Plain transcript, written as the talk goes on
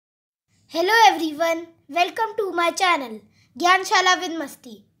Hello everyone, welcome to my channel Gyanshala with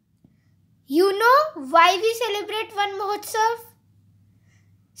Masti. You know why we celebrate one Mahotsav?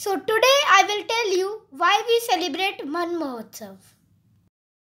 So today I will tell you why we celebrate one Mahotsav.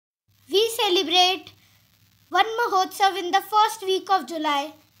 We celebrate one Mahotsav in the first week of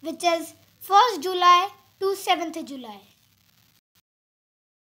July, which is 1st July to 7th July.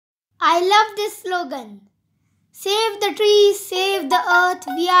 I love this slogan. Save the trees, save the earth,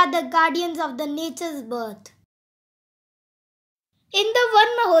 we are the guardians of the nature's birth. In the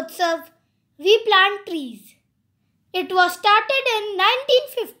One Mahotsav, we plant trees. It was started in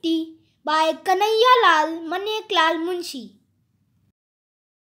 1950 by Kanhaiyalal Maneklal Munshi.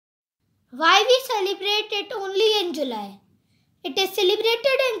 Why we celebrate it only in July? It is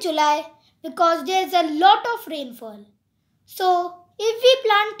celebrated in July because there is a lot of rainfall. So, if we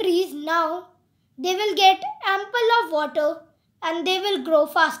plant trees now, they will get ample of water and they will grow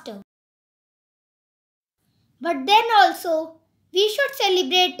faster. But then also, we should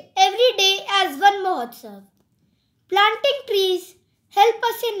celebrate every day as one Mahotsav. Planting trees help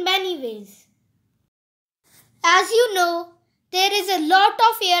us in many ways. As you know, there is a lot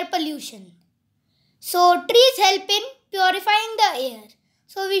of air pollution. So trees help in purifying the air.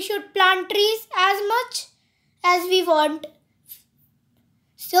 So we should plant trees as much as we want.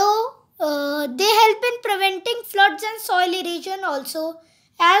 So they help in preventing floods and soil erosion also,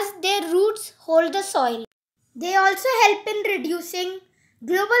 as their roots hold the soil. They also help in reducing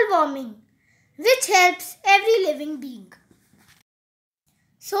global warming, which helps every living being.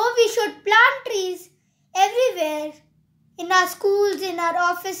 So we should plant trees everywhere, in our schools, in our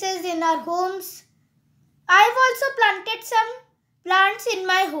offices, in our homes. I've also planted some plants in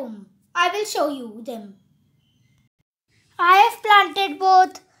my home. I will show you them. I have planted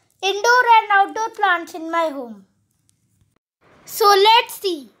both indoor and outdoor plants in my home. So let's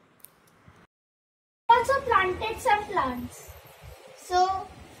see. I also planted some plants. So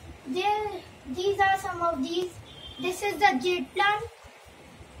these are some of these. This is the jade plant.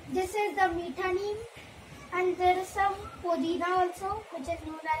 This is the meetha neem. And there is some podina also, which is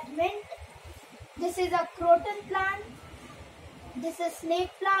known as mint. This is a croton plant. This is snake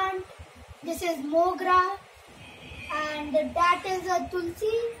plant. This is mogra. And that is a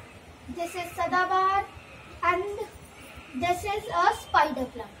tulsi. This is sadabahar. And this is a spider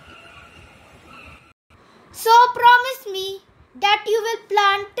plant. So promise me that you will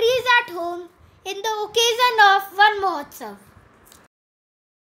plant trees at home in the occasion of one Mahotsav.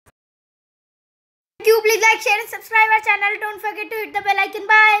 Thank you. Please like, share and subscribe our channel. Don't forget to hit the bell icon.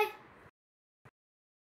 Bye.